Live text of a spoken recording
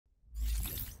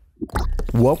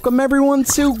Welcome everyone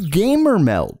to Gamer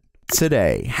Meld.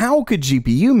 Today, how could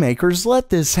GPU makers let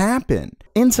this happen?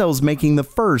 Intel's making the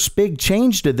first big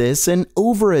change to this in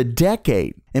over a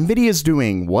decade. Nvidia's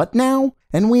doing what now?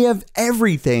 And we have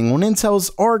everything on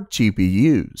Intel's Arc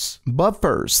GPUs. But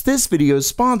first, this video is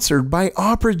sponsored by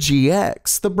Opera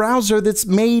GX, the browser that's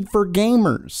made for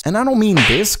gamers. And I don't mean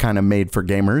this kind of made for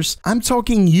gamers. I'm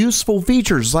talking useful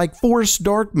features like forced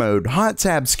dark mode, hot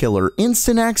tabs killer,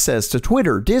 instant access to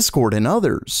Twitter, Discord, and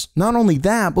others. Not only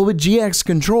that, but with GX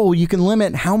Control, you can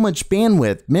limit how much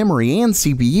bandwidth, memory, and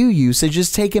CPU usage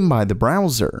is taken by the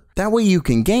browser. That way you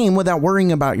can game without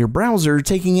worrying about your browser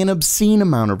taking an obscene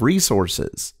amount of resources.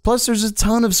 Plus, there's a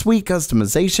ton of sweet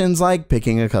customizations like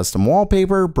picking a custom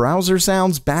wallpaper, browser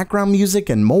sounds, background music,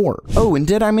 and more. Oh, and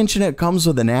did I mention it comes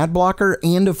with an ad blocker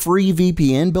and a free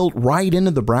VPN built right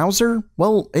into the browser?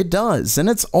 Well, it does, and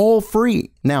it's all free.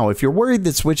 Now, if you're worried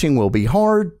that switching will be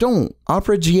hard, don't.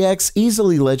 Opera GX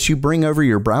easily lets you bring over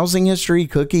your browsing history,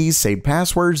 cookies, saved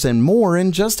passwords, and more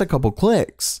in just a couple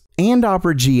clicks. And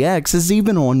Opera GX is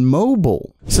even on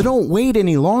mobile. So don't wait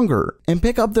any longer and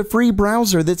pick up the free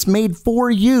browser that's made for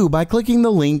you by clicking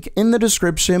the link in the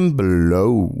description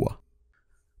below.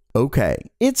 Okay,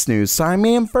 it's news time,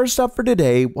 and first up for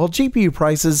today, while GPU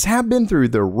prices have been through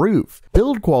the roof,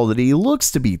 build quality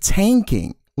looks to be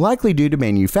tanking, likely due to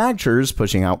manufacturers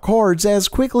pushing out cards as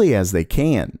quickly as they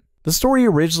can. The story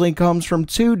originally comes from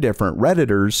two different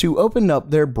Redditors who opened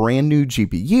up their brand new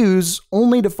GPUs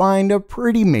only to find a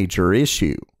pretty major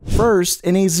issue. First,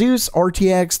 an Asus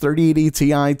RTX 3080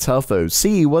 Ti Tough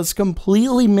OC was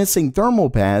completely missing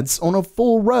thermal pads on a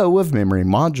full row of memory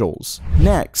modules.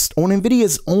 Next, on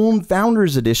Nvidia's own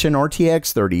Founders Edition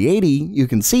RTX 3080, you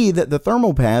can see that the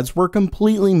thermal pads were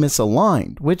completely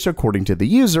misaligned, which according to the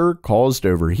user caused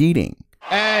overheating.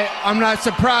 Hey, I'm not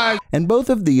surprised. And both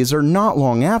of these are not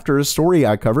long after a story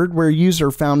I covered where a user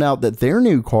found out that their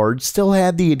new card still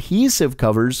had the adhesive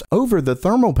covers over the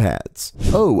thermal pads.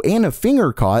 Oh, and a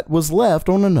finger caught was left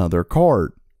on another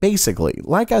card. Basically,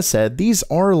 like I said, these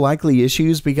are likely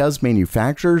issues because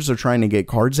manufacturers are trying to get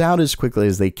cards out as quickly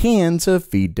as they can to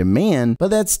feed demand, but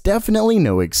that's definitely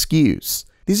no excuse.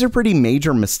 These are pretty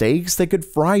major mistakes that could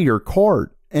fry your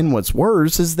card. And what's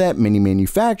worse is that many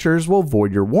manufacturers will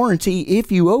void your warranty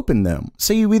if you open them,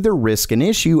 so you either risk an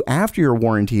issue after your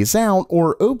warranty is out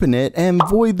or open it and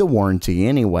void the warranty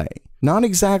anyway. Not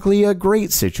exactly a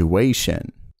great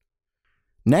situation.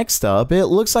 Next up, it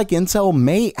looks like Intel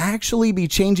may actually be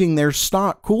changing their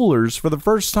stock coolers for the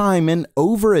first time in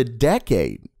over a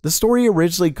decade. The story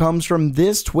originally comes from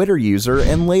this Twitter user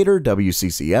and later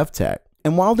WCCF Tech.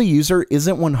 And while the user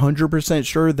isn't 100%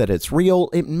 sure that it's real,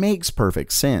 it makes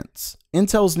perfect sense.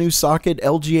 Intel's new socket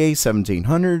LGA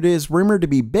 1700 is rumored to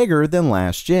be bigger than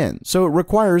last gen, so it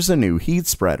requires a new heat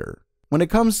spreader. When it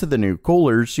comes to the new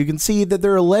coolers, you can see that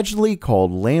they're allegedly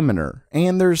called laminar,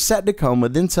 and they're set to come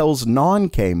with Intel's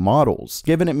non-K models,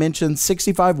 given it mentions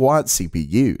 65-watt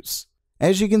CPUs.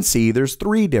 As you can see, there's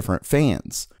three different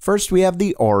fans. First, we have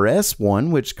the RS one,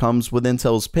 which comes with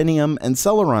Intel's Pentium and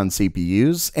Celeron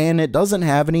CPUs, and it doesn't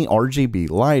have any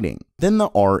RGB lighting. Then the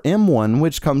RM one,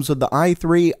 which comes with the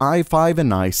i3, i5,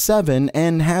 and i7,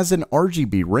 and has an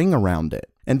RGB ring around it.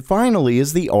 And finally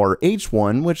is the RH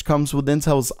one, which comes with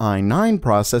Intel's i9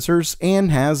 processors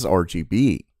and has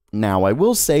RGB. Now, I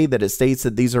will say that it states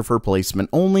that these are for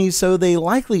placement only, so they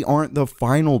likely aren't the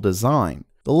final design.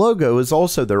 The logo is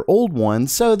also their old one,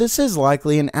 so this is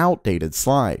likely an outdated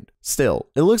slide. Still,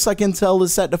 it looks like Intel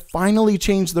is set to finally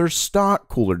change their stock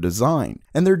cooler design,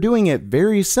 and they're doing it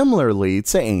very similarly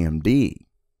to AMD.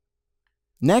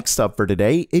 Next up for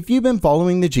today, if you've been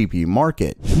following the GPU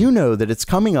market, you know that it's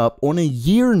coming up on a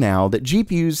year now that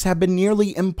GPUs have been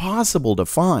nearly impossible to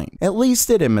find, at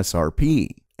least at MSRP.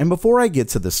 And before I get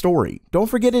to the story, don't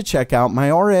forget to check out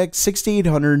my RX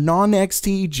 6800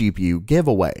 non-XT GPU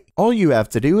giveaway. All you have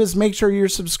to do is make sure you're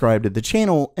subscribed to the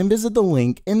channel and visit the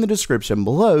link in the description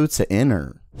below to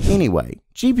enter. Anyway,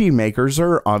 GPU makers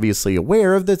are obviously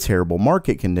aware of the terrible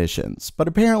market conditions, but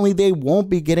apparently they won't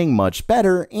be getting much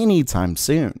better anytime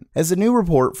soon, as a new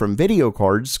report from Video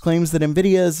Cards claims that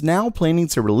Nvidia is now planning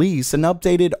to release an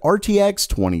updated RTX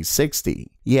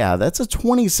 2060. Yeah, that's a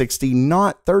 2060,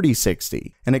 not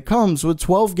 3060, and it comes with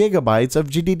 12 GB of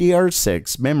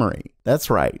GDDR6 memory. That's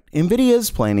right, Nvidia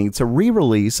is planning to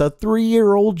re-release a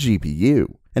 3-year-old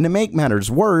GPU. And to make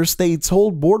matters worse, they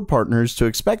told board partners to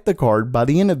expect the card by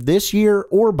the end of this year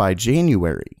or by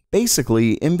January.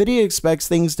 Basically, Nvidia expects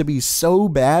things to be so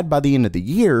bad by the end of the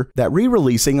year that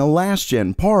re-releasing a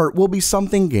last-gen part will be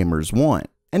something gamers want.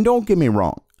 And don't get me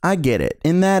wrong, I get it,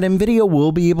 in that Nvidia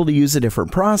will be able to use a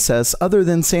different process other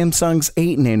than Samsung's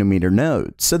 8nm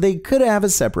node, so they could have a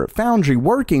separate foundry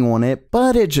working on it,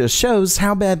 but it just shows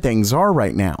how bad things are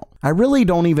right now. I really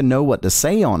don't even know what to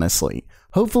say honestly.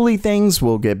 Hopefully things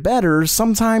will get better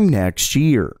sometime next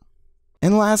year.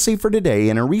 And lastly for today,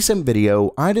 in a recent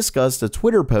video, I discussed a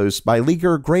Twitter post by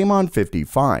leaker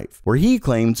Greymon55, where he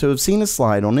claimed to have seen a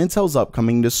slide on Intel's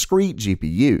upcoming discrete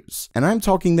GPUs, and I'm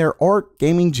talking their ARC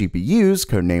gaming GPUs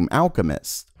codenamed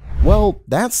Alchemist. Well,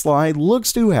 that slide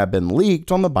looks to have been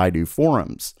leaked on the Baidu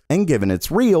forums, and given it's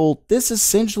real, this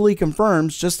essentially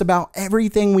confirms just about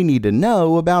everything we need to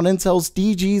know about Intel's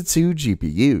DG2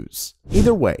 GPUs.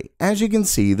 Either way, as you can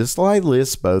see, the slide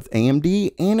lists both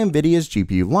AMD and Nvidia's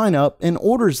GPU lineup and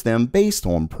orders them based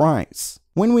on price.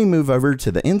 When we move over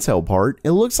to the Intel part,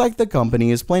 it looks like the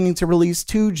company is planning to release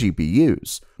 2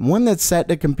 GPUs, one that's set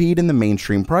to compete in the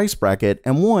mainstream price bracket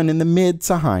and one in the mid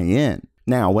to high end.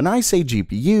 Now, when I say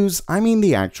GPUs, I mean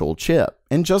the actual chip,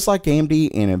 and just like AMD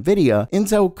and Nvidia,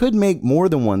 Intel could make more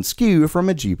than one SKU from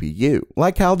a GPU,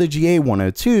 like how the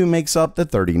GA102 makes up the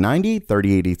 3090,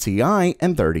 3080 Ti,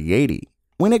 and 3080.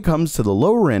 When it comes to the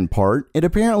lower end part, it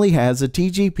apparently has a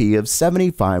TGP of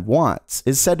 75 watts,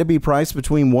 is said to be priced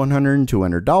between $100 and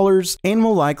 $200, and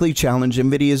will likely challenge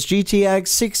Nvidia's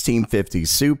GTX 1650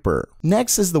 Super.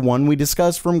 Next is the one we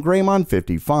discussed from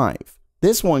Greymon55.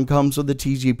 This one comes with a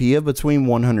TGP of between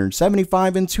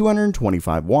 175 and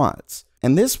 225 watts.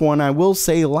 And this one I will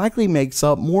say likely makes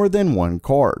up more than one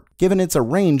card, given it's a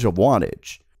range of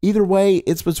wattage. Either way,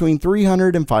 it's between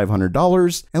 $300 and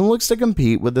 $500 and looks to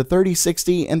compete with the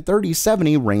 3060 and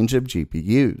 3070 range of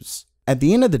GPUs. At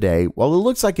the end of the day, while it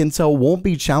looks like Intel won't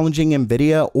be challenging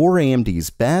Nvidia or AMD's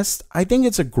best, I think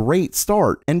it's a great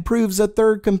start and proves a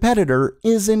third competitor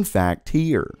is in fact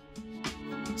here.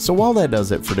 So while that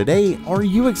does it for today, are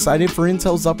you excited for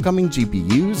Intel's upcoming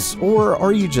GPUs, or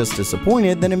are you just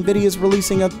disappointed that Nvidia is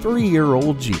releasing a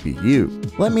 3-year-old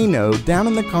GPU? Let me know down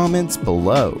in the comments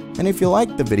below, and if you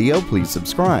liked the video, please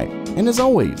subscribe. And as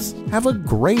always, have a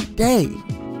great day!